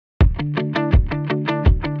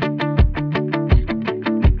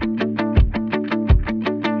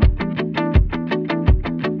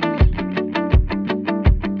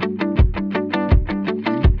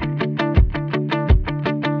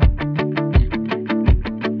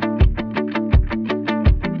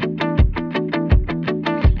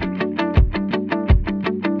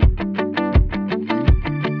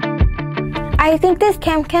think this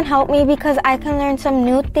camp can help me because I can learn some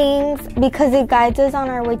new things because it guides us on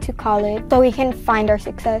our way to college so we can find our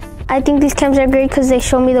success. I think these camps are great because they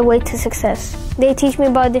show me the way to success. They teach me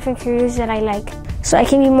about different careers that I like, so I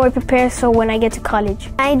can be more prepared so when I get to college.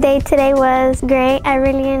 My day today was great. I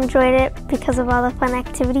really enjoyed it because of all the fun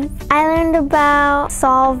activities. I learned about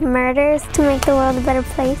solve murders to make the world a better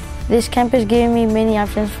place. This camp is giving me many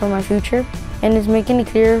options for my future, and it's making it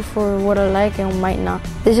clear for what I like and might not.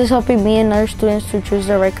 This is helping me and other students to choose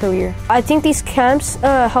the right career. I think these camps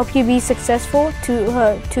help you be successful,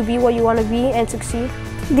 to be what you want to be and succeed.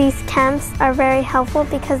 These camps are very helpful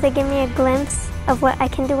because they give me a glimpse of what I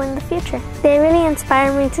can do in the future. They really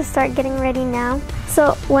inspire me to start getting ready now.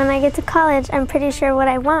 So when I get to college, I'm pretty sure what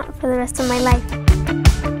I want for the rest of my life.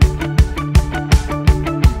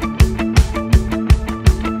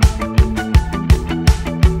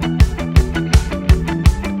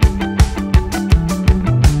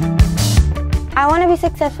 I want to be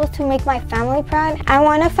successful to make my family proud. I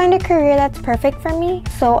want to find a career that's perfect for me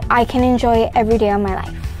so I can enjoy it every day of my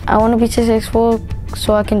life. I want to be successful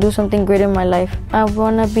so I can do something great in my life. I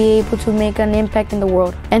want to be able to make an impact in the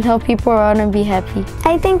world and help people around and be happy.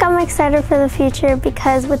 I think I'm excited for the future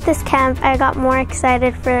because with this camp I got more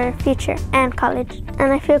excited for future and college,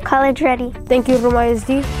 and I feel college ready. Thank you, Roma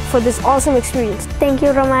ISD, for this awesome experience. Thank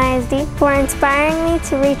you, Roma ISD, for inspiring me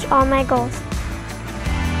to reach all my goals.